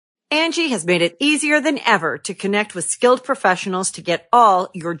Angie has made it easier than ever to connect with skilled professionals to get all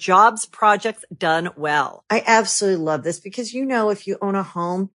your jobs projects done well. I absolutely love this because, if you own a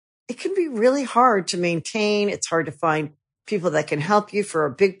home, it can be really hard to maintain. It's hard to find people that can help you for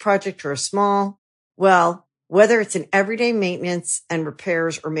a big project or a small. Well, whether it's in everyday maintenance and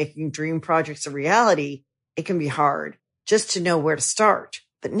repairs or making dream projects a reality, it can be hard just to know where to start.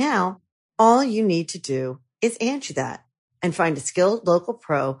 But now all you need to do is Angie that and find a skilled local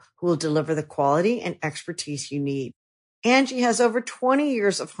pro who will deliver the quality and expertise you need. Angie has over 20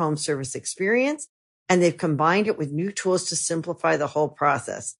 years of home service experience, and they've combined it with new tools to simplify the whole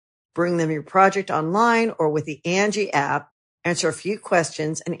process. Bring them your project online or with the Angie app, answer a few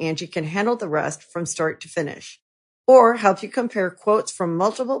questions, and Angie can handle the rest from start to finish. Or help you compare quotes from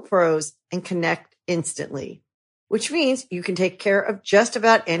multiple pros and connect instantly, which means you can take care of just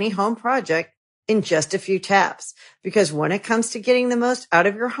about any home project in just a few taps. Because when it comes to getting the most out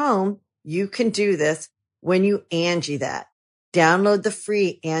of your home, you can do this when you Angie that. Download the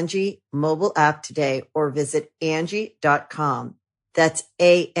free Angie mobile app today or visit Angie.com. That's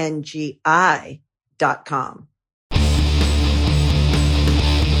ANGI.com.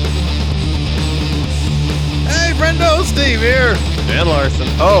 Hey, friendo, Steve here. Dan Larson.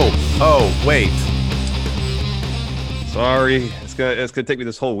 Oh, wait. Sorry, it's gonna take me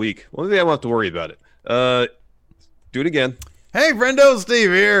this whole week. Well, maybe I won't have to worry about it. Do it again. Hey, friendo,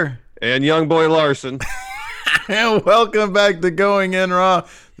 Steve here. And young boy Larson. And welcome back to Going In Raw,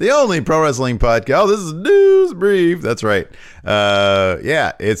 the only pro wrestling podcast. Oh, this is News Brief. That's right.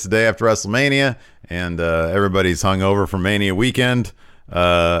 Yeah, it's the day after WrestleMania, and everybody's hungover from Mania weekend.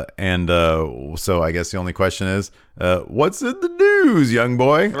 So I guess the only question is, what's in the news, young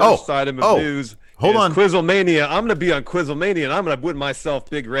boy? First item of news. Hold on. Quizzlemania. I'm going to be on Quizzlemania, and I'm going to win myself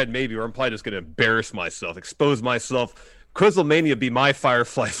Big Red maybe, or I'm probably just going to embarrass myself, expose myself. Quizzlemania be my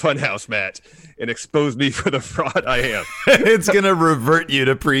Firefly Funhouse match and expose me for the fraud I am. It's going to revert you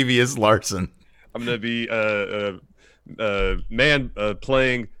to previous Larson. I'm going to be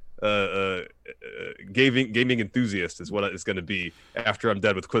playing gaming enthusiast is what it's going to be after I'm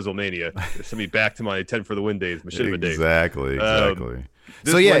done with Quizzlemania. It's going to be back to my 10 for the win days. Exactly.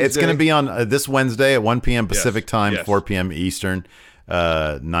 So yeah, Wednesday, it's going to be on this Wednesday at 1 p.m. Pacific time, 4 p.m. Eastern,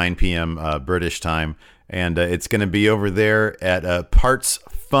 9 p.m. British time. And it's going to be over there at Parts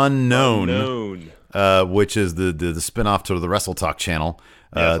Unknown, which is the spinoff to the Wrestle Talk channel.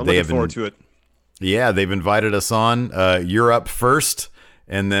 I'm looking forward to it. Yeah, they've invited us on. You're up first.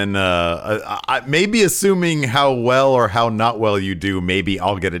 And then maybe assuming how well or how not well you do, maybe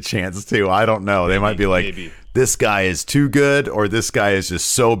I'll get a chance too. I don't know. They might be like, this guy is too good, or this guy is just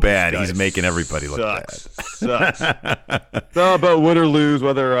so bad, he's making everybody look bad. Sucks. It's all about win or lose,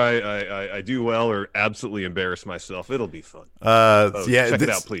 whether I do well or absolutely embarrass myself. It'll be fun. Check it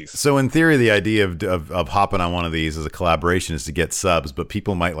out, please. So in theory, the idea of hopping on one of these as a collaboration is to get subs, but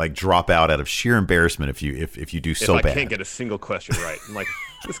people might like drop out of sheer embarrassment if you do so bad. I can't get a single question right. I'm like,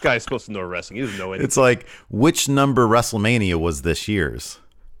 this guy is supposed to know wrestling. He doesn't know anything. It's like, which number WrestleMania was this year's?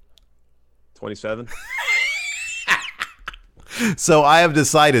 27. So I have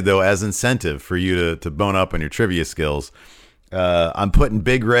decided, though, as incentive for you to bone up on your trivia skills, I'm putting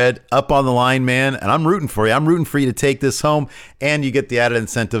Big Red up on the line, man, and I'm rooting for you. I'm rooting for you to take this home, and you get the added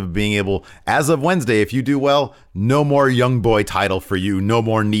incentive of being able, as of Wednesday, if you do well, no more young boy title for you, no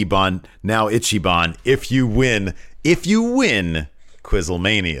more Nibbon, now Ichiban. If you win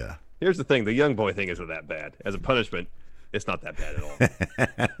Quizzlemania. Here's the thing, the young boy thing isn't that bad. As a punishment, it's not that bad at all.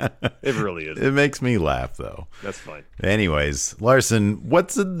 It really isn't. It makes me laugh, though. That's fine. Anyways, Larson,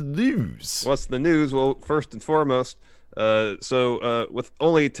 what's in the news? What's the news? Well, first and foremost, with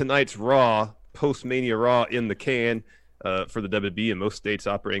only tonight's Raw, post-Mania Raw in the can for the WWE, and most states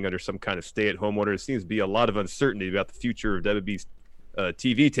operating under some kind of stay-at-home order, it seems to be a lot of uncertainty about the future of WWE's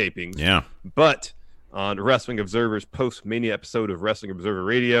TV tapings. Yeah. But on Wrestling Observer's post-Mania episode of Wrestling Observer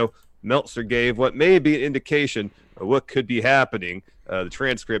Radio, Meltzer gave what may be an indication of what could be happening. The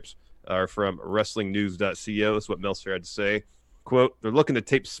transcripts are from WrestlingNews.co. That's what Meltzer had to say. Quote, they're looking to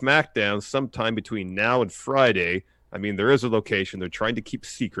tape Smackdown sometime between now and Friday. I mean, there is a location they're trying to keep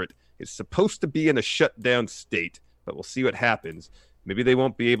secret. It's supposed to be in a shutdown state, but we'll see what happens. Maybe they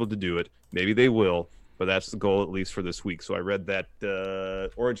won't be able to do it. Maybe they will, but that's the goal, at least for this week. So I read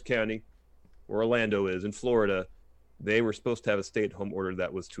that Orange County, where Orlando is, in Florida, they were supposed to have a stay-at-home order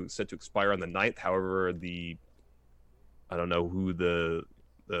that was set to expire on the 9th. However, I don't know who the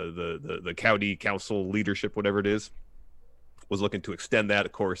county council leadership, whatever it is, was looking to extend that.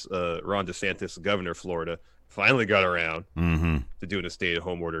 Of course, Ron DeSantis, the governor of Florida, finally got around to doing a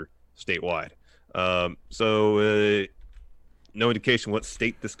stay-at-home order statewide. So no indication what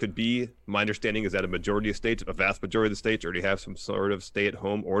state this could be. My understanding is that a vast majority of the states already have some sort of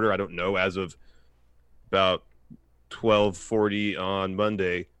stay-at-home order. I don't know as of about 12:40 on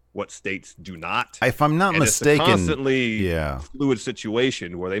Monday what states do not. If I'm not mistaken, it's a constantly fluid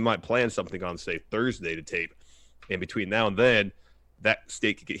situation where they might plan something on, say, Thursday to tape, and between now and then, that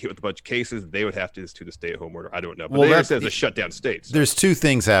state could get hit with a bunch of cases. They would have to institute a stay-at-home order. I don't know, but they says a shutdown state. So. There's two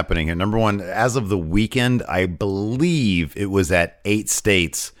things happening here. Number one, as of the weekend, I believe it was at 8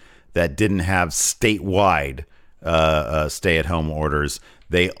 states that didn't have statewide stay-at-home orders.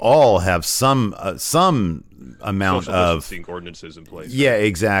 They all have some amount social of distancing ordinances in place. Yeah,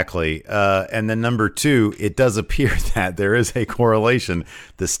 exactly. And then number two, it does appear that there is a correlation.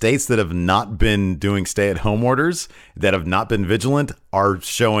 The states that have not been doing stay-at-home orders, that have not been vigilant, are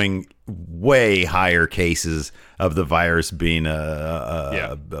showing way higher cases of the virus being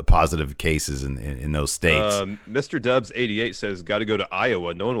positive cases in those states. Mr. Dubs 88 says, got to go to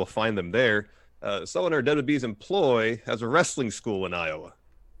Iowa. No one will find them there. Someone in our WWE's employ has a wrestling school in Iowa.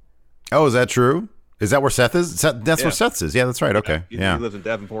 Oh, is that true? Is that where Seth is? That's where Seth is. Yeah, that's right. Okay. He lives in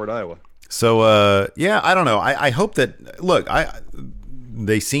Davenport, Iowa. So, I don't know. I hope that, look,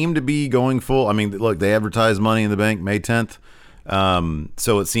 they seem to be going full. I mean, look, they advertised Money in the Bank May 10th.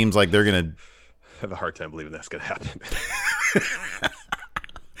 So it seems like they're going to have a hard time believing that's going to happen.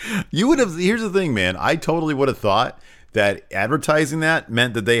 Here's the thing, man. I totally would have thought that advertising that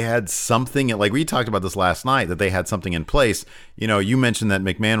meant that they had something, like we talked about this last night, that they had something in place. You know, you mentioned that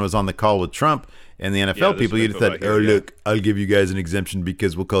McMahon was on the call with Trump and the NFL people. You'd have said, look, I'll give you guys an exemption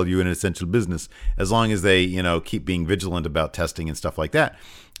because we'll call you an essential business, as long as they, keep being vigilant about testing and stuff like that.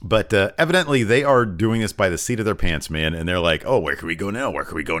 But evidently they are doing this by the seat of their pants, man. And they're like, oh, where can we go now? Where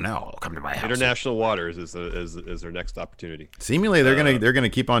can we go now? Come to my house. International waters is their next opportunity. Seemingly they're gonna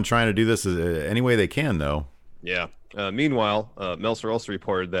keep on trying to do this any way they can, though. Yeah. Meanwhile, Meltzer also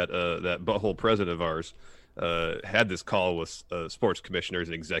reported that that butthole president of ours had this call with sports commissioners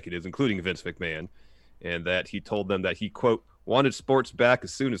and executives, including Vince McMahon, and that he told them that he, quote, wanted sports back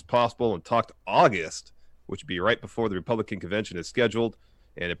as soon as possible and talked August, which would be right before the Republican convention is scheduled,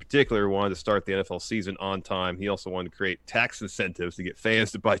 and in particular wanted to start the NFL season on time. He also wanted to create tax incentives to get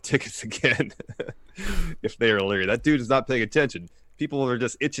fans to buy tickets again if they are leery. That dude is not paying attention. People are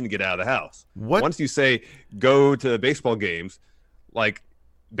just itching to get out of the house. Once you say go to baseball games, like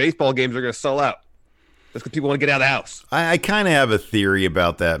baseball games are going to sell out. That's because people want to get out of the house. I kind of have a theory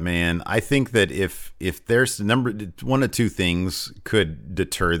about that, man. I think that if there's one of two things could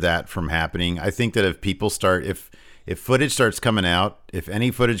deter that from happening. I think that if people start, if footage starts coming out, if any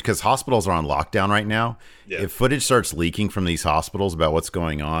footage, because hospitals are on lockdown right now, if footage starts leaking from these hospitals about what's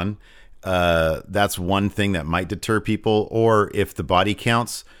going on, that's one thing that might deter people. Or if the body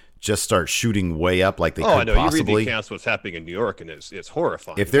counts just start shooting way up like they could possibly. You read the accounts what's happening in New York, and it's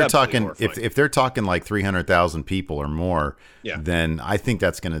horrifying. If they're talking, if they're talking like 300,000 people or more, then I think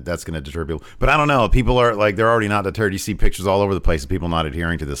that's gonna deter people. But I don't know. People are like, they're already not deterred. You see pictures all over the place of people not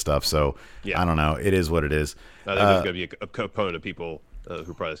adhering to this stuff. So I don't know. It is what it is. I think there's gonna be a component of people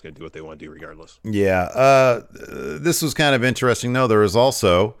who probably is gonna do what they want to do regardless. Yeah. This was kind of interesting though. There was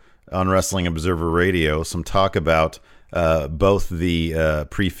also on Wrestling Observer Radio some talk about both the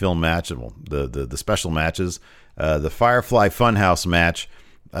pre-film match and the special matches, the Firefly Funhouse match.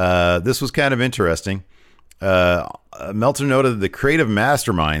 This was kind of interesting. Meltzer noted the creative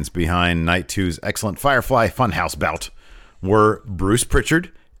masterminds behind Night 2's excellent Firefly Funhouse bout were Bruce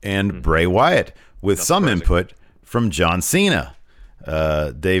Pritchard and Bray Wyatt, with some input from John Cena.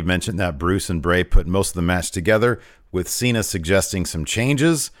 Dave mentioned that Bruce and Bray put most of the match together, with Cena suggesting some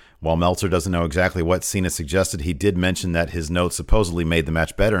changes. While Meltzer doesn't know exactly what Cena suggested, he did mention that his notes supposedly made the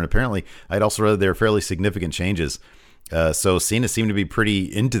match better, and apparently I'd also read there were fairly significant changes. So Cena seemed to be pretty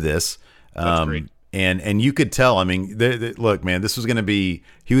into this. That's great. And you could tell, I mean, look, man, this was going to be,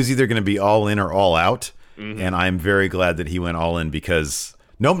 he was either going to be all in or all out, and I'm very glad that he went all in because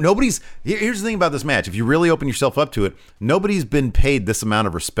nobody's, here's the thing about this match. If you really open yourself up to it, nobody's been paid this amount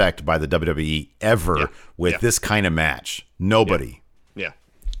of respect by the WWE ever with this kind of match. Nobody. Yeah.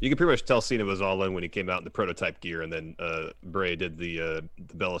 You can pretty much tell Cena was all in when he came out in the prototype gear, and then Bray did the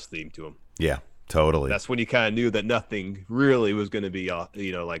Bellas theme to him. Yeah, totally. That's when you kind of knew that nothing really was going to be, off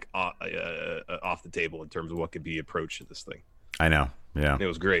the table in terms of what could be approached to this thing. I know. Yeah, it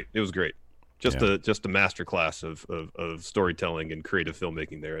was great. Just a masterclass of storytelling and creative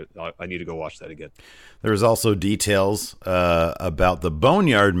filmmaking there. I need to go watch that again. There's also details about the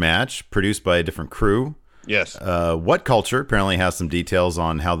Boneyard match produced by a different crew. Yes. What Culture apparently has some details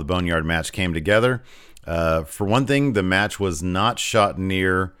on how the Boneyard match came together. For one thing, the match was not shot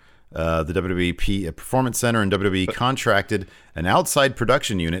near The WWE Performance Center and WWE contracted an outside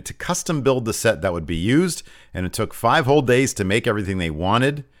production unit to custom build the set that would be used, and it took 5 whole days to make everything they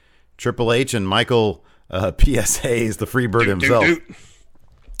wanted. Triple H and Michael P.S. Hayes, the Freebird himself,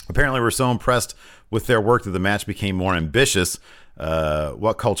 apparently were so impressed with their work that the match became more ambitious.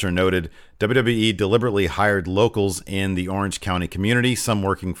 What Culture noted, WWE deliberately hired locals in the Orange County community, some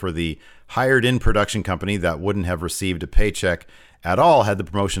working for the hired-in production company that wouldn't have received a paycheck at all had the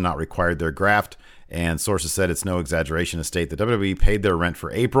promotion not required their graft. And sources said it's no exaggeration to state that WWE paid their rent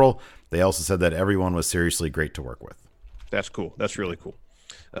for April. They also said that everyone was seriously great to work with. That's cool. That's really cool.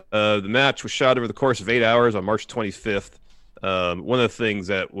 The match was shot over the course of 8 hours on March 25th. One of the things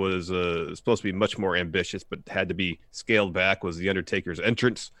that was supposed to be much more ambitious but had to be scaled back was The Undertaker's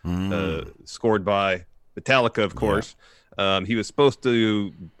entrance, scored by Metallica, of course. Yeah. He was supposed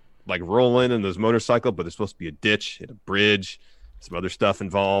to roll in his motorcycle, but there's supposed to be a ditch and a bridge, some other stuff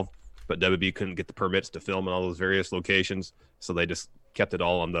involved. But WWE couldn't get the permits to film in all those various locations, so they just kept it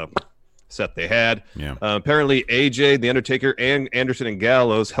all on the set they had. Yeah. Apparently, AJ, The Undertaker, and Anderson and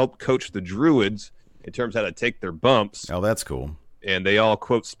Gallows helped coach the Druids in terms of how to take their bumps. Oh, that's cool. And they all,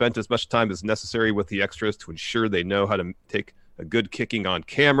 quote, spent as much time as necessary with the extras to ensure they know how to take a good kicking on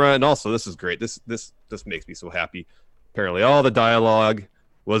camera. And also, this is great. This makes me so happy. Apparently, all the dialogue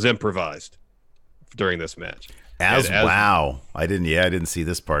was improvised during this match. Wow. I didn't see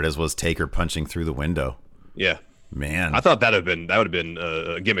this part, as was Taker punching through the window. Yeah. Man. I thought that would have been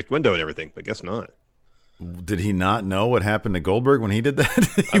a gimmicked window and everything, but guess not. Did he not know what happened to Goldberg when he did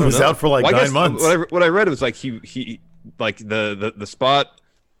that? He was out for 9 months. What I read was he the spot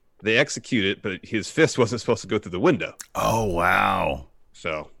they executed, but his fist wasn't supposed to go through the window. Oh wow!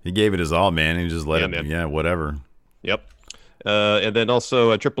 So he gave it his all, man. He just let it. Man. Yeah, whatever. Yep. And then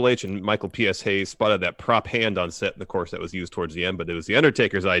also Triple H and Michael P.S. Hayes spotted that prop hand on set, and of course that was used towards the end. But it was the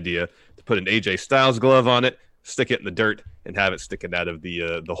Undertaker's idea to put an AJ Styles glove on it, stick it in the dirt, and have it sticking out of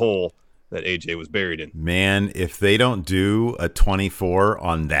the hole that AJ was buried in. Man, if they don't do a 24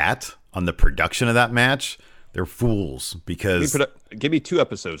 on the production of that match, they're fools. Because give me 2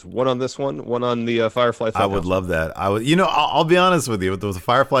 episodes, one on this one on the Firefly Funhouse. I would love that. I'll be honest with you, with the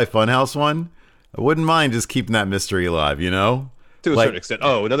Firefly Funhouse one, I wouldn't mind just keeping that mystery alive, To a certain extent.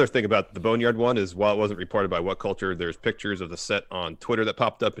 Oh, another thing about the Boneyard one is, while it wasn't reported by What Culture, there's pictures of the set on Twitter that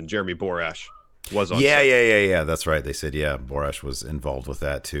popped up, and Jeremy Borash was on set. Yeah. That's right. They said, Borash was involved with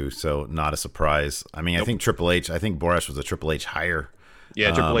that too. So not a surprise. I mean, nope. I think Borash was a Triple H hire.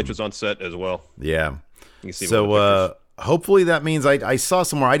 Yeah, Triple H was on set as well. Yeah. You can see so hopefully that means I saw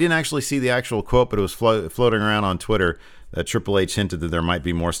somewhere. I didn't actually see the actual quote, but it was floating around on Twitter that Triple H hinted that there might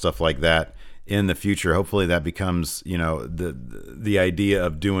be more stuff like that in the future. Hopefully that becomes, the idea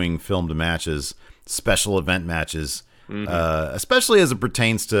of doing filmed matches, special event matches, especially as it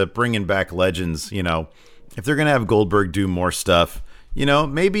pertains to bringing back legends. If they're going to have Goldberg do more stuff,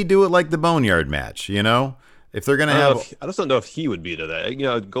 maybe do it like the Boneyard match, if they're going to have... I just don't know if he would be to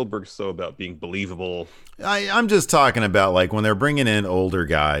that. Goldberg's so about being believable. I'm just talking about when they're bringing in older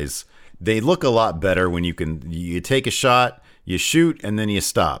guys, they look a lot better when you take a shot, you shoot, and then you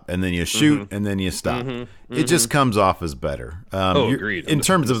stop, and then you shoot, and then you stop. It just comes off as better. Agreed. In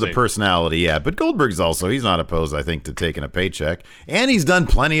terms of the personality, yeah. But Goldberg's also, he's not opposed, I think, to taking a paycheck. And he's done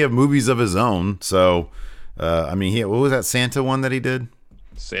plenty of movies of his own. So, what was that Santa one that he did?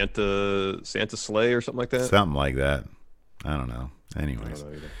 Santa Slay or something like that? Something like that. I don't know. Anyways.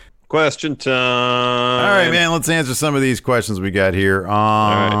 Question time. All right, man. Let's answer some of these questions we got here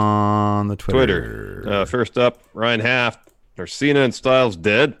on the Twitter. First up, Ryan Haft. Are Cena and Styles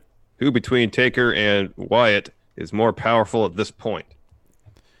dead? Who between Taker and Wyatt is more powerful at this point?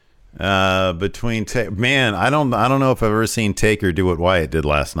 Man, I don't know if I've ever seen Taker do what Wyatt did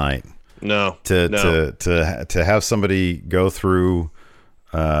last night. No. To have somebody go through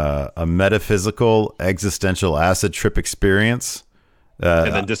a metaphysical existential acid trip experience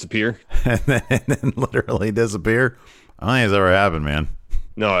and then disappear and then literally disappear. I don't think it's ever happened, man.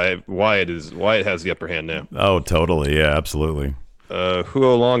 No, Wyatt has the upper hand now. Oh, totally. Yeah, absolutely.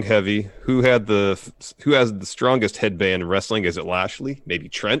 Who long heavy? Who has the strongest headband in wrestling? Is it Lashley? Maybe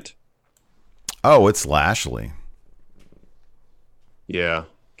Trent? Oh, it's Lashley. Yeah.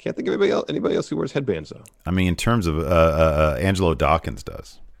 Can't think of anybody else who wears headbands though. I mean, in terms of Angelo Dawkins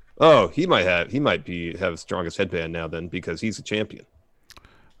does. Oh, he might have the strongest headband now then, because he's a champion.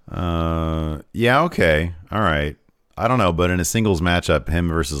 Yeah, okay. All right. I don't know, but in a singles matchup, him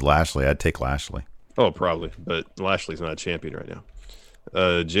versus Lashley, I'd take Lashley. Oh, probably, but Lashley's not a champion right now.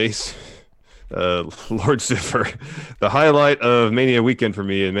 Lord Ziffer, the highlight of Mania weekend for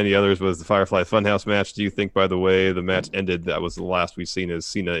me and many others was the Firefly Funhouse match. Do you think, by the way, the match ended, that was the last we've seen as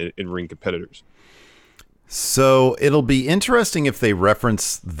Cena in-ring competitors? So it'll be interesting if they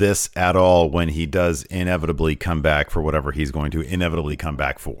reference this at all when he does inevitably come back for whatever he's going to inevitably come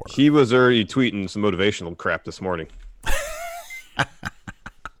back for. He was already tweeting some motivational crap this morning.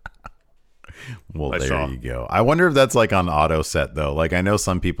 Well, there you go. I wonder if that's like on auto set though. Like I know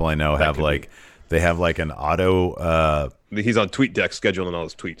some people I know have like they have like an auto. He's on TweetDeck scheduling all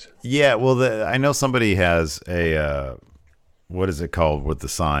his tweets. Yeah, well, I know somebody has a what is it called with the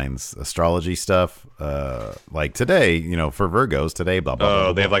signs, astrology stuff. Like today, for Virgos today, blah blah. Oh,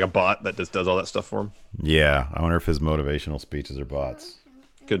 blah, they have like a bot that just does all that stuff for him. Yeah, I wonder if his motivational speeches are bots.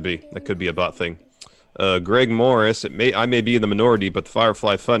 Could be. That could be a bot thing. Greg Morris, I may be in the minority, but the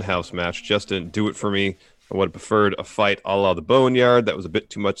Firefly Funhouse match just didn't do it for me. I would have preferred a fight a la the Boneyard. That was a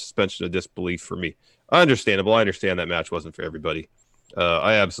bit too much suspension of disbelief for me. Understandable. I understand that match wasn't for everybody.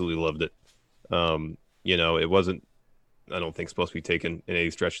 I absolutely loved it. It wasn't, I don't think, supposed to be taken in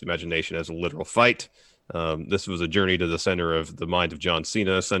any stretch of the imagination as a literal fight. This was a journey to the center of the mind of John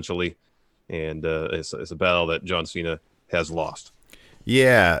Cena, essentially. And it's a battle that John Cena has lost.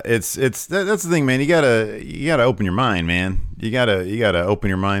 Yeah, that's the thing, man. You gotta open your mind, man. You gotta open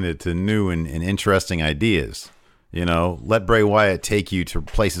your mind to new and interesting ideas. Let Bray Wyatt take you to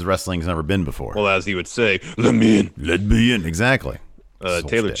places wrestling's never been before. Well, as he would say, let me in. Let me in. Exactly.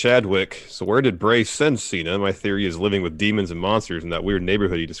 Taylor Chadwick. So where did Bray send Cena? My theory is living with demons and monsters in that weird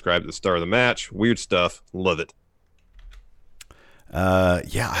neighborhood he described at the start of the match. Weird stuff. Love it.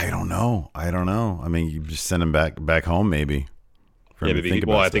 Yeah, I don't know. I mean, you just send him back home, maybe. Yeah, maybe.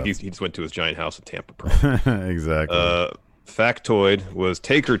 Well, I think he just went to his giant house in Tampa. Probably. Exactly. Factoid was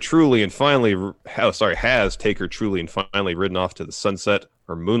Taker truly and finally. Has Taker truly and finally ridden off to the sunset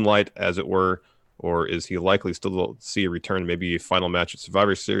or moonlight, as it were, or is he likely still to see a return, maybe a final match at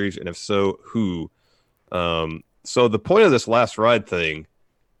Survivor Series, and if so, who? So the point of this last ride thing,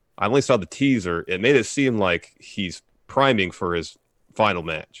 I only saw the teaser. It made it seem like he's priming for his final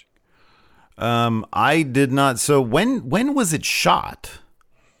match. I did not. So when was it shot?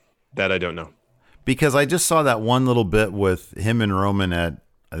 That I don't know. Because I just saw that one little bit with him and Roman at,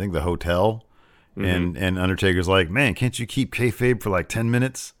 I think, the hotel. Mm-hmm. And Undertaker's like, man, can't you keep kayfabe for like 10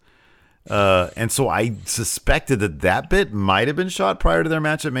 minutes? And so I suspected that bit might have been shot prior to their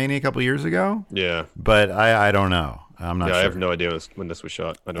match at Mania a couple years ago. Yeah. But I don't know. I'm not sure. I have no idea when this was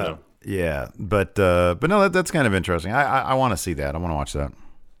shot. I don't know. Yeah. But no, that's kind of interesting. I want to see that. I want to watch that.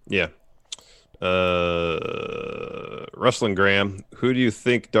 Yeah. Wrestling Graham, who do you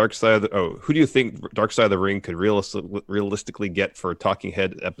think Dark Side of the Ring could realistically get for a talking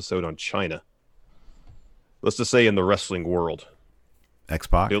head episode on China? Let's just say in the wrestling world.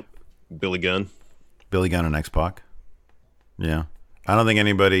 X-Pac? Billy Gunn. Billy Gunn and X-Pac. Yeah. I don't think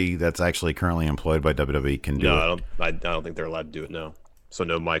anybody that's actually currently employed by WWE can do it. No, I don't think they're allowed to do it, no. So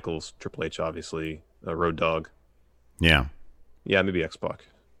no Michaels, Triple H, obviously, Road Dogg. Yeah. Yeah, maybe X-Pac.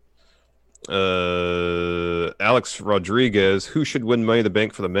 Alex Rodriguez, who should win Money in the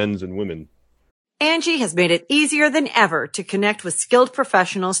Bank for the men's and women? Angie has made it easier than ever to connect with skilled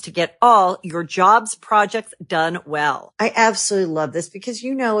professionals to get all your jobs projects done well. I absolutely love this because,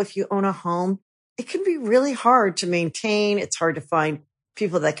 if you own a home, it can be really hard to maintain. It's hard to find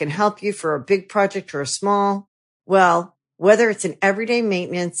people that can help you for a big project or a small. Well, whether it's in everyday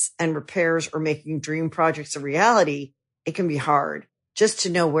maintenance and repairs or making dream projects a reality, it can be hard just to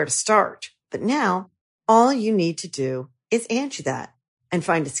know where to start. But now all you need to do is Angie that and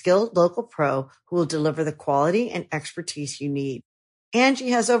find a skilled local pro who will deliver the quality and expertise you need. Angie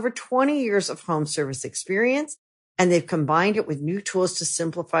has over 20 years of home service experience, and they've combined it with new tools to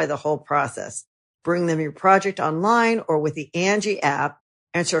simplify the whole process. Bring them your project online or with the Angie app,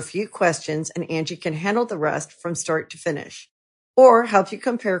 answer a few questions, and Angie can handle the rest from start to finish. Or help you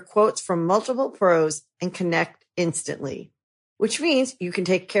compare quotes from multiple pros and connect instantly, which means you can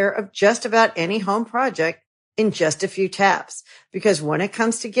take care of just about any home project in just a few taps. Because when it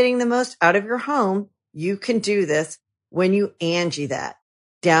comes to getting the most out of your home, you can do this when you Angie that.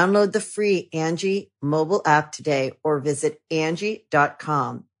 Download the free Angie mobile app today or visit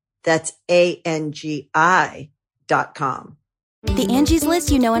Angie.com. That's ANGI.com. The Angie's List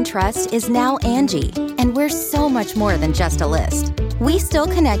you know and trust is now Angie, and we're so much more than just a list. We still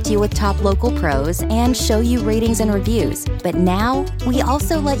connect you with top local pros and show you ratings and reviews, but now we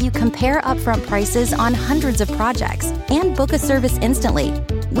also let you compare upfront prices on hundreds of projects and book a service instantly.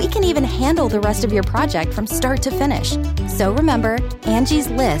 We can even handle the rest of your project from start to finish. So remember, Angie's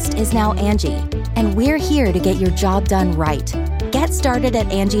List is now Angie, and we're here to get your job done right. Get Get started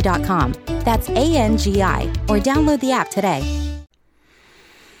at Angie.com. That's ANGI, or download the app today.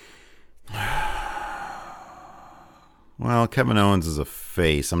 Well, Kevin Owens is a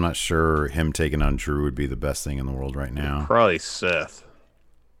face. I'm not sure him taking on Drew would be the best thing in the world right now. Probably Seth.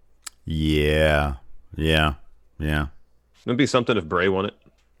 Yeah. It'd be something if Bray won it.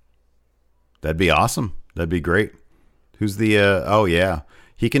 That'd be awesome. That'd be great. Who's the... oh, yeah.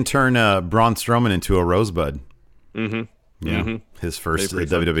 He can turn Braun Strowman into a rosebud. Mm-hmm. Yeah. Mm-hmm. His first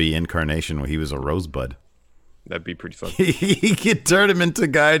WWE incarnation where he was a rosebud. That'd be pretty fun. He could turn him into a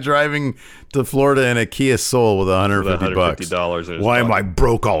guy driving to Florida in a Kia Soul with $150 bucks. Why am I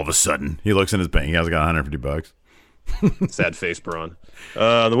broke all of a sudden? He looks in his bank. He has got $150. Sad face, Braun.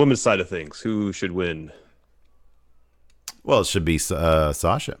 The women's side of things, who should win? Well, it should be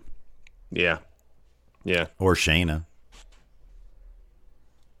Sasha. Yeah. Or Shayna.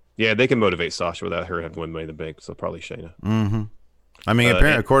 Yeah, they can motivate Sasha without her having won Money in the Bank, so probably Shayna. Mm-hmm. I mean,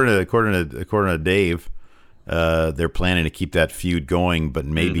 apparently, according to Dave, they're planning to keep that feud going, but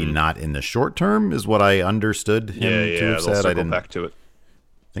maybe not in the short term, is what I understood him to have said. I didn't back to it.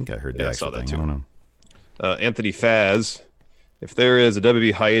 I think I heard that. I saw that too. I don't know. Anthony Faz, if there is a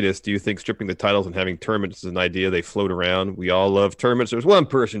WWE hiatus, do you think stripping the titles and having tournaments is an idea they float around? We all love tournaments. There's one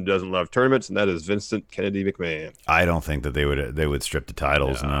person who doesn't love tournaments, and that is Vincent Kennedy McMahon. I don't think that they would strip the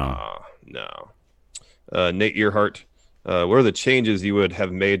titles. No. Nate Earhart, what are the changes you would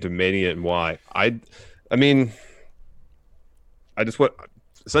have made to Mania and why? I mean, I just want to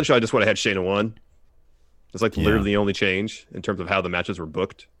have had Shayna won. It's like literally the only change in terms of how the matches were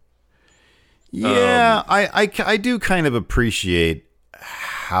booked. Yeah, I do kind of appreciate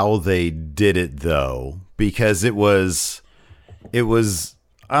how they did it though, because it was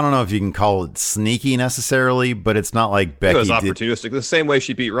I don't know if you can call it sneaky necessarily, but it's not like Becky. It was opportunistic. The same way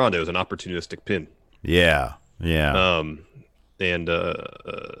she beat Ronda, it was an opportunistic pin. Yeah.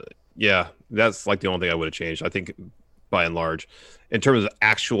 That's like the only thing I would have changed. I think by and large, in terms of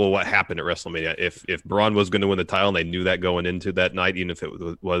actual what happened at WrestleMania, if Braun was going to win the title and they knew that going into that night, even if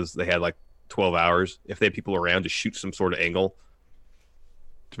it was they had like 12 hours, if they had people around to shoot some sort of angle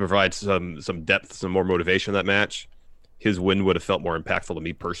to provide some depth, some more motivation in that match, his win would have felt more impactful to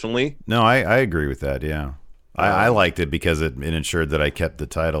me personally. No, I agree with that. Yeah, I liked it because it ensured that I kept the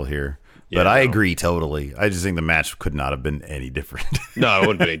title here. But I agree totally. I just think the match could not have been any different. No, it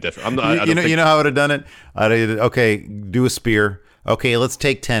wouldn't have been any different. You know how I would have done it? Okay, do a spear. Okay, let's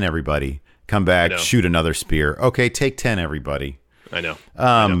take 10, everybody. Come back, shoot another spear. Okay, take 10, everybody. I know.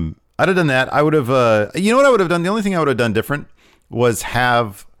 I'd have done that. I would have, you know what I would have done? The only thing I would have done different was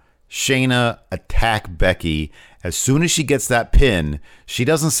have Shayna attack Becky. As soon as she gets that pin, she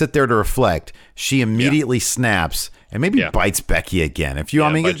doesn't sit there to reflect. She immediately snaps and maybe bites Becky again.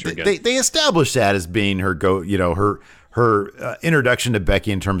 They established that as being her her introduction to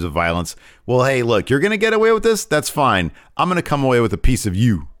Becky in terms of violence. Well, hey, look, you're going to get away with this? That's fine. I'm going to come away with a piece of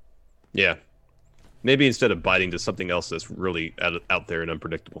you. Yeah. Maybe instead of biting to something else that's really out there and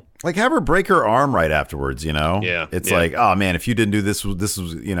unpredictable. Like have her break her arm right afterwards, Yeah. It's like, oh man, if you didn't do this was,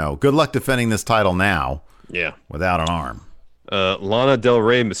 good luck defending this title now. Yeah. Without an arm. Lana Del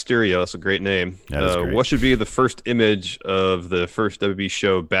Rey Mysterio, that's a great name. That is great. What should be the first image of the first WWE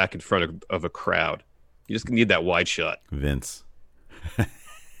show back in front of a crowd? You just need that wide shot. Vince.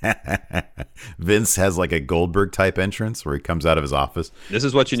 Vince has like a Goldberg type entrance where he comes out of his office. This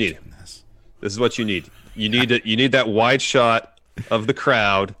is what you need. This is what you need. You need that wide shot of the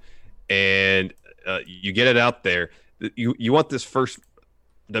crowd, and you get it out there. You want this first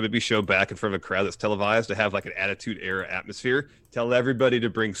WWE show back in front of a crowd that's televised to have like an Attitude Era atmosphere. Tell everybody to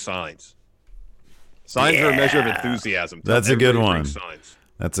bring signs. Signs are a measure of enthusiasm. That's a good one.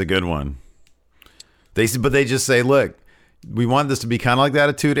 That's a good one. They just say, look, we want this to be kind of like the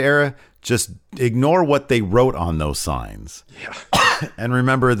Attitude Era. Just ignore what they wrote on those signs. Yeah. And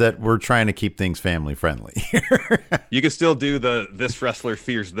remember that we're trying to keep things family friendly. You can still do this wrestler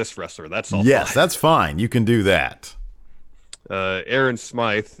fears this wrestler. That's all. Yes, fine. That's fine. You can do that. Aaron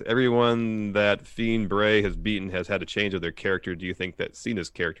Smythe, everyone that Fiend Bray has beaten has had a change of their character. Do you think that Cena's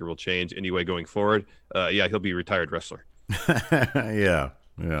character will change anyway going forward? Yeah, he'll be a retired wrestler. Yeah.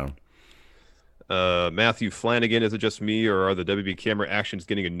 Matthew Flanagan, is it just me, or are the WB camera actions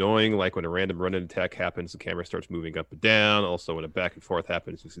getting annoying? Like when a random run-in attack happens, the camera starts moving up and down. Also, when a back and forth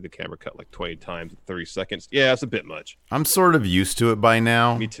happens, you see the camera cut like 20 times in 30 seconds. Yeah, it's a bit much. I'm sort of used to it by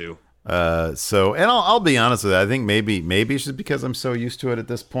now. Me too. And I'll be honest with you. I think maybe it's just because I'm so used to it at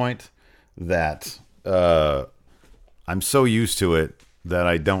this point that I'm so used to it that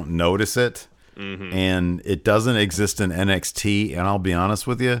I don't notice it. Mm-hmm. And it doesn't exist in NXT. And I'll be honest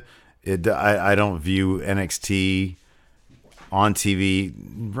with you. I don't view NXT on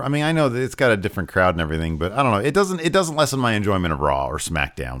TV. I mean, I know that it's got a different crowd and everything, but I don't know. It doesn't lessen my enjoyment of Raw or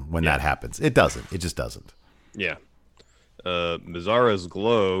SmackDown when that happens. It doesn't. It just doesn't. Yeah. Mazara's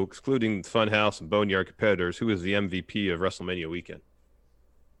Glow, excluding Funhouse and Boneyard competitors, who is the MVP of WrestleMania weekend?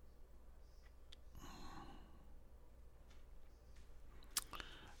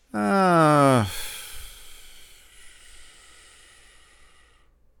 I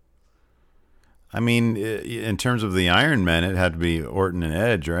mean, in terms of the Iron Men, it had to be Orton and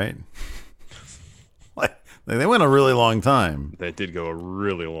Edge, right? Like they went a really long time. That did go a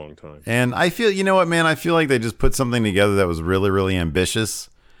really long time. And I feel, you know what, man? I feel like they just put something together that was really, really ambitious.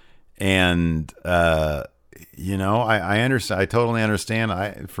 And, you know, I understand. I totally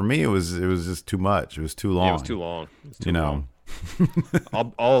understand. For me, it was just too much. It was too long. Yeah, it was too long. It was too long.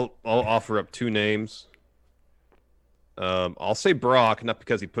 Know. I'll offer up two names. I'll say Brock, not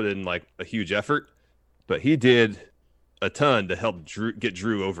because he put in like a huge effort, but he did a ton to help get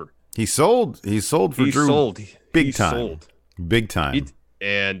Drew over. He sold for Drew big time. Big time.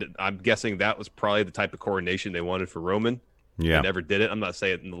 And I'm guessing that was probably the type of coordination they wanted for Roman. Yeah. They never did it. I'm not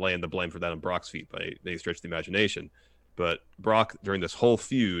saying laying the blame for that on Brock's feet by any stretch of the imagination. But Brock, during this whole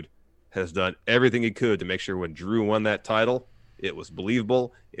feud, has done everything he could to make sure when Drew won that title, it was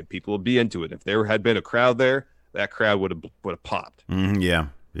believable and people would be into it. If there had been a crowd there, that crowd would have popped. Yeah,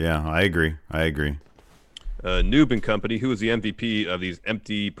 I agree. Noob and Company, who was the MVP of these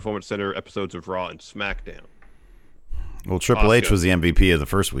empty Performance Center episodes of Raw and SmackDown? Well, Triple H was the MVP of the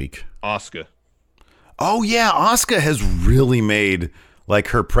first week. Asuka. Oh, yeah, Asuka has really made like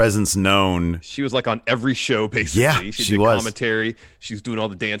her presence known. She was like on every show, basically. Yeah, she did was. Commentary. She was doing all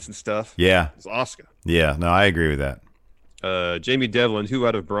the dance and stuff. Yeah. It's Asuka. Yeah, no, I agree with that. Jamie Devlin, who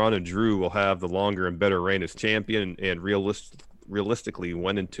out of Braun and Drew will have the longer and better reign as champion, and realistically,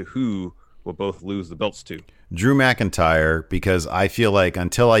 when and to who will both lose the belts to? Drew McIntyre, because I feel like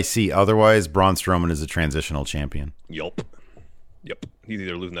until I see otherwise, Braun Strowman is a transitional champion. Yep. He's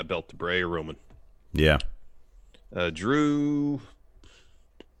either losing that belt to Bray or Roman. Yeah. Drew.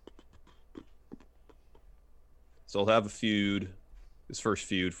 So he'll have a feud, his first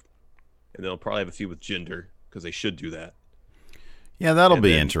feud, and they'll probably have a feud with Jinder because they should do that. Yeah, that'll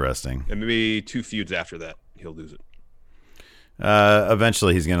be interesting. And maybe two feuds after that, he'll lose it.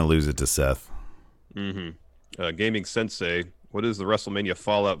 Eventually, he's going to lose it to Seth. Mm-hmm. Gaming Sensei, what is the WrestleMania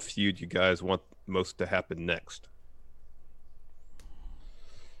Fallout feud you guys want most to happen next?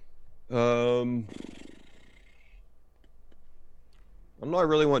 I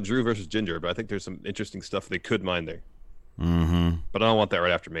really want Drew versus Jinder, but I think there's some interesting stuff they could mine there. Mm-hmm. But I don't want that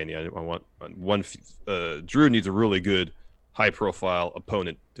right after Mania. I want one. Drew needs a really good, high-profile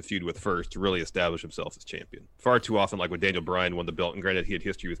opponent to feud with first to really establish himself as champion. Far too often, like when Daniel Bryan won the belt, and granted he had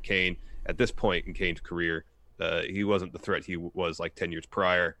history with Kane, at this point in Kane's career, he wasn't the threat he was like 10 years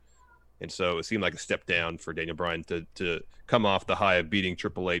prior. And so it seemed like a step down for Daniel Bryan to come off the high of beating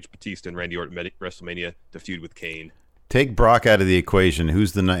Triple H, Batista, and Randy Orton at WrestleMania to feud with Kane. Take Brock out of the equation.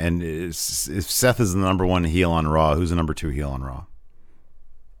 Who's if Seth is the number one heel on Raw, who's the number two heel on Raw?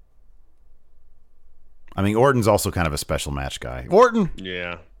 I mean, Orton's also kind of a special match guy. Orton,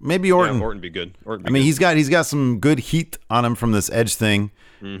 yeah, maybe Orton. Yeah, Orton be good. He's got some good heat on him from this Edge thing.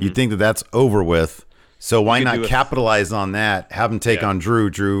 Mm-hmm. You'd think that that's over with. So why not capitalize on that? Have him take on Drew,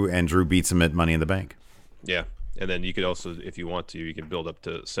 and Drew beats him at Money in the Bank. Yeah, and then you could also, if you want to, you can build up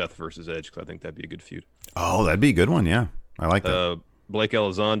to Seth versus Edge because I think that'd be a good feud. Oh, that'd be a good one. Yeah, I like that. Blake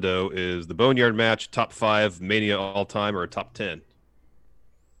Elizondo, is the Boneyard match top 5 Mania all time or a top 10?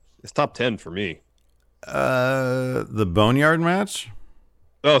 It's top 10 for me. The Boneyard match?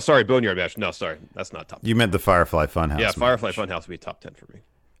 Oh, sorry, Boneyard match. No, sorry, that's not top 10. You meant the Firefly Funhouse. Yeah, match. Firefly Funhouse would be top 10 for me.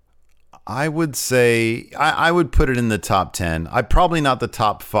 I would say I would put it in the top 10. I probably not the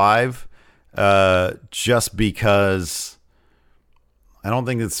top 5, just because I don't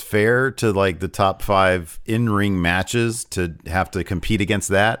think it's fair to like the top 5 in-ring matches to have to compete against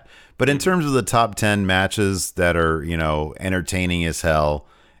that. But in terms of the top 10 matches that are, entertaining as hell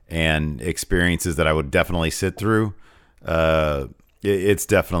and experiences that I would definitely sit through, it's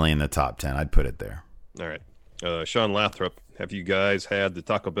definitely in the top 10. I'd put it there. All right. Sean Lathrop, have you guys had the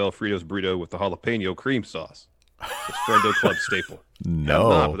Taco Bell Fritos burrito with the jalapeno cream sauce? It's Friendo Club staple. No.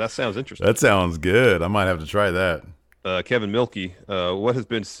 Not, but that sounds interesting. That sounds good. I might have to try that. Kevin Milkey, what has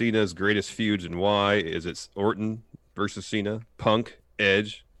been Cena's greatest feuds and why? Is it Orton versus Cena, Punk,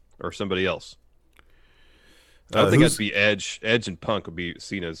 Edge, or somebody else? I don't think that'd be Edge. Edge and Punk would be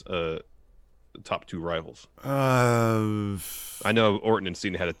Cena's top 2 rivals. I know Orton and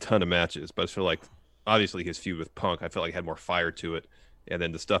Cena had a ton of matches, but I feel like obviously his feud with Punk, I felt like had more fire to it, and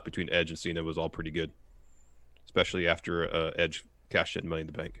then the stuff between Edge and Cena was all pretty good. especially after Edge cashed in Money in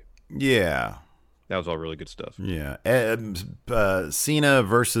the Bank. Yeah. That was all really good stuff. Yeah. Cena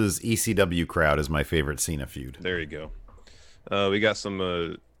versus ECW crowd is my favorite Cena feud. There you go. We got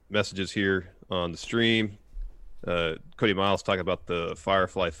some messages here on the stream. Cody Miles talking about the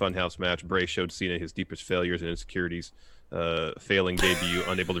Firefly Funhouse match. Bray showed Cena his deepest failures and insecurities. Failing debut,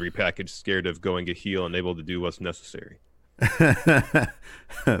 unable to repackage, scared of going a heel, unable to do what's necessary.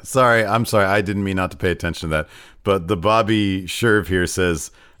 I'm sorry. I didn't mean not to pay attention to that. But the Bobby Sherv here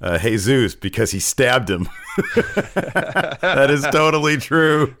says, Jesus, because he stabbed him. That is totally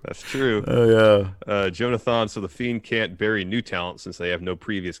true. That's true. Oh, yeah. Jonathan, so the Fiend can't bury new talent since they have no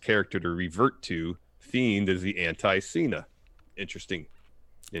previous character to revert to. Fiend is the anti-Cena. Interesting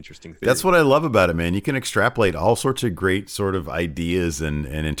theory. That's what I love about it, man. You can extrapolate all sorts of great sort of ideas and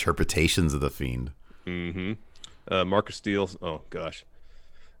interpretations of the Fiend. Mm-hmm. Marcus Steele. Oh, gosh.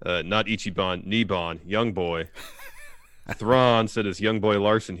 Not Ichiban, Niban, Young Boy. Thrawn said it's Young Boy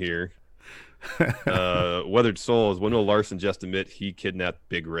Larson here. Weathered Souls. When will Larson just admit he kidnapped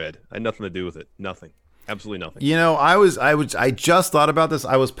Big Red? I had nothing to do with it. Nothing. Absolutely nothing. You know, I just thought about this.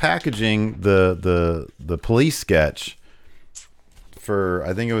 I was packaging the police sketch for,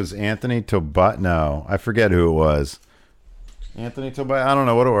 I think it was Anthony Tobias. No, I forget who it was. Anthony Tobias. I don't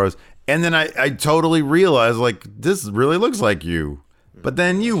know what it was. And then I totally realized, like, this really looks like you. But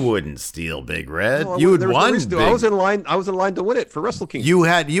then you wouldn't steal Big Red. No, you would won. I was in line. I was in line to win it for Wrestle Kingdom. You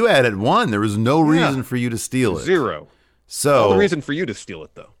had it won. There was no reason for you to steal it. Zero. So the reason for you to steal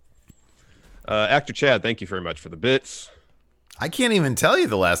it, though. Actor Chad, thank you very much for the bits. I can't even tell you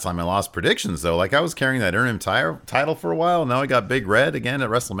the last time I lost predictions, though. Like, I was carrying that Earn Him title for a while. Now I got Big Red again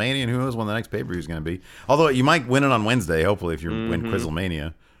at WrestleMania, and who knows when the next pay-per-view is going to be. Although you might win it on Wednesday, hopefully, if you win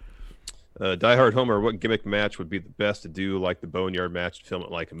Quizzlemania. Die Hard Homer, what gimmick match would be the best to do like the Boneyard match to film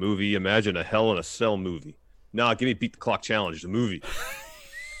it like a movie? Imagine a Hell in a Cell movie. Nah, give me Beat the Clock Challenge, the movie.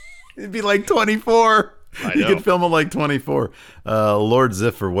 It'd be like 24. You could film it like 24. Lord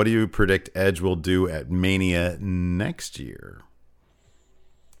Ziffer, what do you predict Edge will do at Mania next year?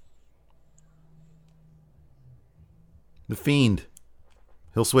 The Fiend.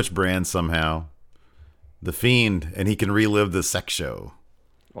 He'll switch brands somehow. The Fiend, and he can relive the sex show.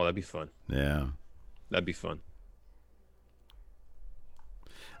 Oh, that'd be fun. Yeah. That'd be fun.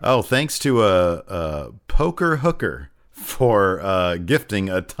 Oh, thanks to Poker Hooker for gifting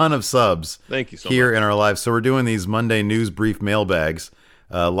a ton of subs. Thank you so here much. In our lives. So we're doing these Monday news brief mailbags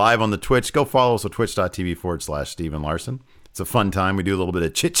live on the Twitch. Go follow us at twitch.tv/Steven Larson. It's a fun time. We do a little bit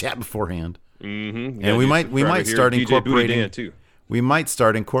of chit chat beforehand. Mm-hmm. And we might start incorporating too. We might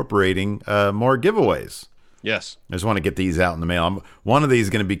start incorporating more giveaways. Yes. I just want to get these out in the mail. One of these is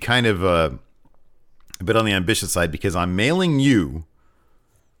going to be kind of a bit on the ambitious side because I'm mailing you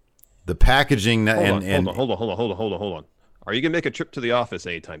the packaging. Hold on. Are you going to make a trip to the office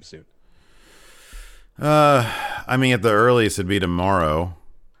anytime soon? I mean, at the earliest, it'd be tomorrow.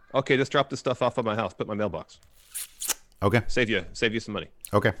 Okay, just drop this stuff off at my house. Put in my mailbox. Okay. Save you some money.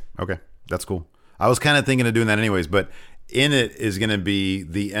 Okay. That's cool. I was kind of thinking of doing that anyways, but in it is going to be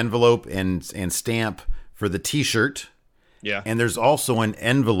the envelope and stamp for the T-shirt. Yeah. And there's also an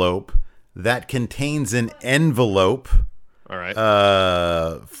envelope that contains an envelope. All right.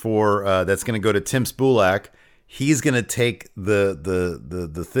 For that's going to go to Tim Spulak. He's going to take the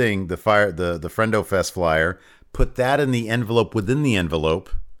thing, the Friendo Fest flyer, put that in the envelope within the envelope,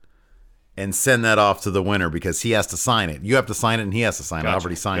 and send that off to the winner because he has to sign it. You have to sign it, and he has to sign it. I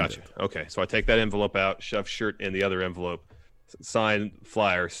already signed it. Okay, so I take that envelope out, shove shirt in the other envelope, sign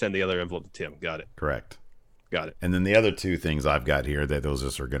flyer, send the other envelope to Tim. Got it. Correct. Got it. And then the other two things I've got here, those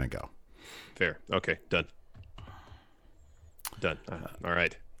just are going to go. Fair. Okay, done. All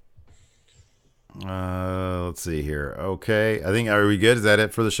right. Let's see here. Okay, are we good? Is that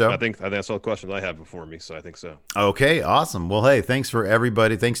it for the show? I think that's all the questions I have before me, so I think so. Okay, awesome. Well, hey, thanks to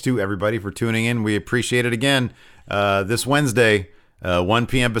everybody for tuning in. We appreciate it again. This Wednesday, 1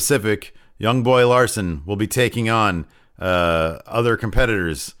 p.m. Pacific, Young Boy Larson will be taking on other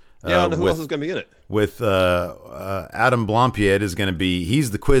competitors. Who else is going to be in it? With Adam Blompied is going to be.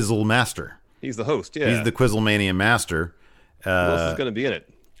 He's the Quizzle Master. He's the host. Yeah, he's the Quizzlemania Master. Who else is going to be in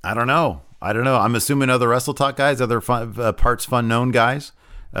it? I don't know. I'm assuming other Wrestle Talk guys, other Parts Fun known guys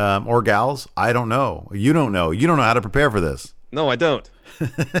or gals. I don't know. You don't know. You don't know how to prepare for this. No, I don't.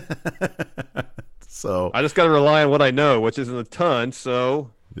 So I just got to rely on what I know, which isn't a ton.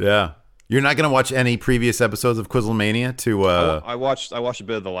 So yeah, you're not going to watch any previous episodes of Quizzlemania to. I watched a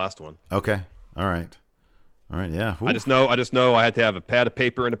bit of the last one. Okay. All right. Yeah. Ooh. I just know I had to have a pad of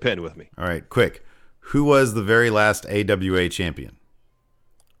paper and a pen with me. All right. Quick. Who was the very last AWA champion?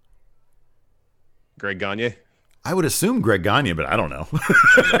 Greg Gagne. I would assume Greg Gagne, but I don't know.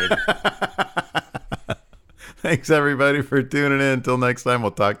 Thanks, everybody, for tuning in. Until next time,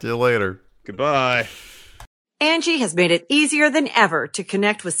 we'll talk to you later. Goodbye. Angie has made it easier than ever to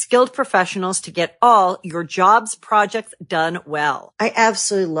connect with skilled professionals to get all your jobs projects done well. I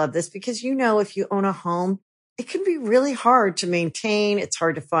absolutely love this because, you know, if you own a home, it can be really hard to maintain. It's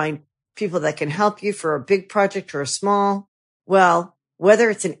hard to find people that can help you for a big project or a small. Well, whether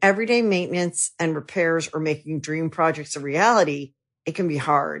it's in everyday maintenance and repairs or making dream projects a reality, it can be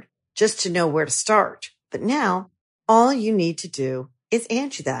hard just to know where to start. But now all you need to do is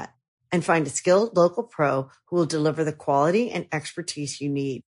Angie that and find a skilled local pro who will deliver the quality and expertise you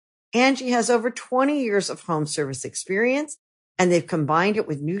need. Angie has over 20 years of home service experience, and they've combined it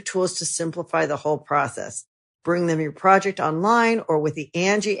with new tools to simplify the whole process. Bring them your project online or with the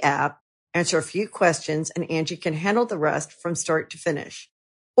Angie app, answer a few questions, and Angie can handle the rest from start to finish.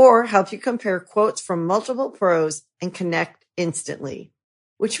 Or help you compare quotes from multiple pros and connect instantly,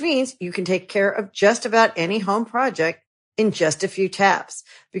 which means you can take care of just about any home project in just a few taps.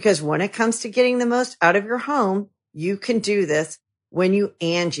 Because when it comes to getting the most out of your home, you can do this when you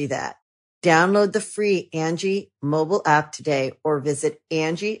Angie that. Download the free Angie mobile app today or visit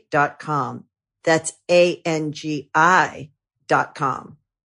Angie.com. That's ANGI.com.